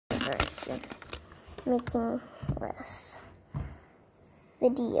sorry if you're making less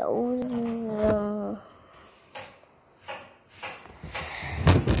videos.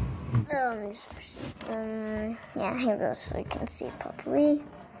 Just push this. Yeah, here goes so you can see it properly.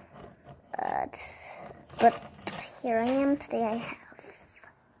 But here I am. Today I have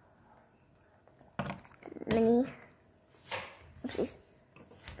mini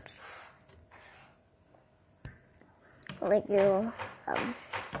Lego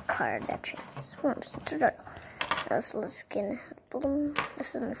car that transforms into turtle. So let's get boom.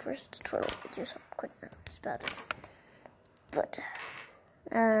 This is my first tutorial video, so I'm quite nervous about it. But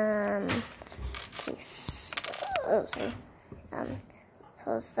okay,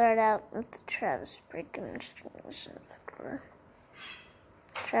 so I'll start out with the Travis brick. I'm just gonna set up for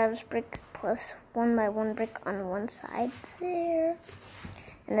Travis brick plus 1x1 brick on one side there,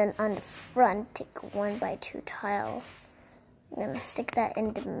 and then on the front take a 1x2 tile. I'm gonna stick that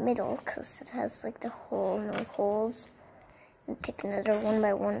in the middle because it has like the hole, no holes, and take another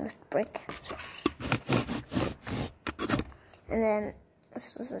 1x1 with brick. And then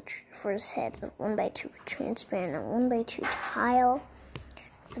this is for his head, a 1x2 transparent and 1x2 tile.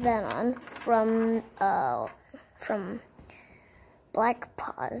 Put that on from Black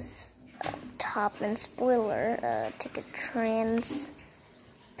Paws top and spoiler. Take a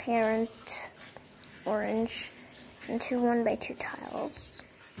transparent orange and two 1x2 tiles.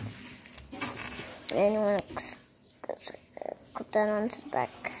 And you want to clip that onto the back.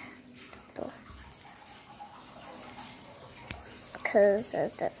 Because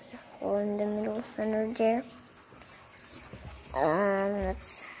there's that hole in the middle center there.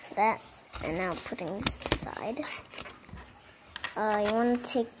 That's that. And now putting this aside. You want to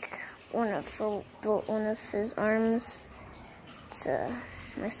take one of his arms. It's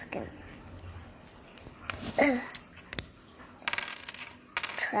my second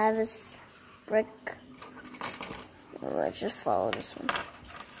Travis brick. Let's just follow this one.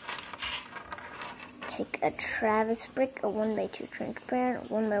 Take a Travis brick, a 1x2 transparent,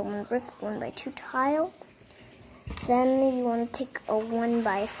 1x1 brick, 1x2 tile. Then you want to take a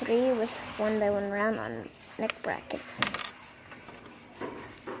 1x3 with 1x1 round on neck bracket.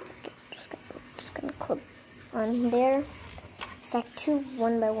 Okay, just gonna clip on there. Stack two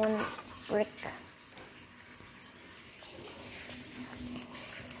 1x1 brick.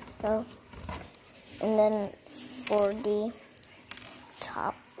 So, and then for the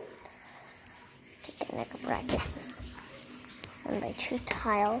top, take a neck bracket, 1x2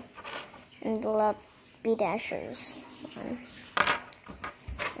 tile, and build up B-dashers.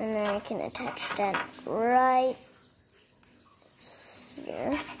 And then I can attach that right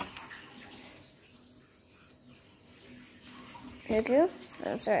here.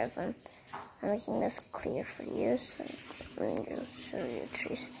 I'm sorry if I'm making this clear for you, so I'm going to show you a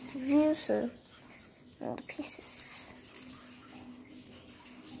 360 view, so all the pieces.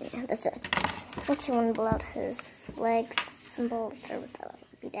 Yeah, that's it. Next you want to blow out his legs, symbol, start with the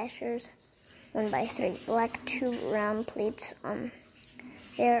B-dashers. 1x3 black, 2 round plates on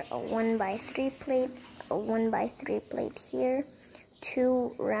here, a 1x3 plate, a 1x3 plate here,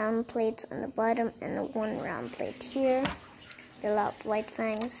 2 round plates on the bottom, and a 1 round plate here. Fill out white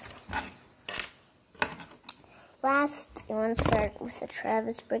fangs. Last, you want to start with the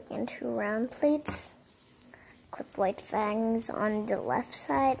Travis brick and 2 round plates. Clip white fangs on the left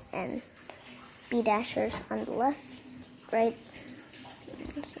side and B-dashers on the left, right.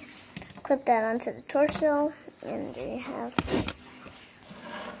 Clip that onto the torso, and there you have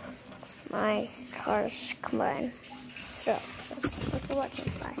my cars combined. So thanks for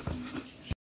watching. Bye.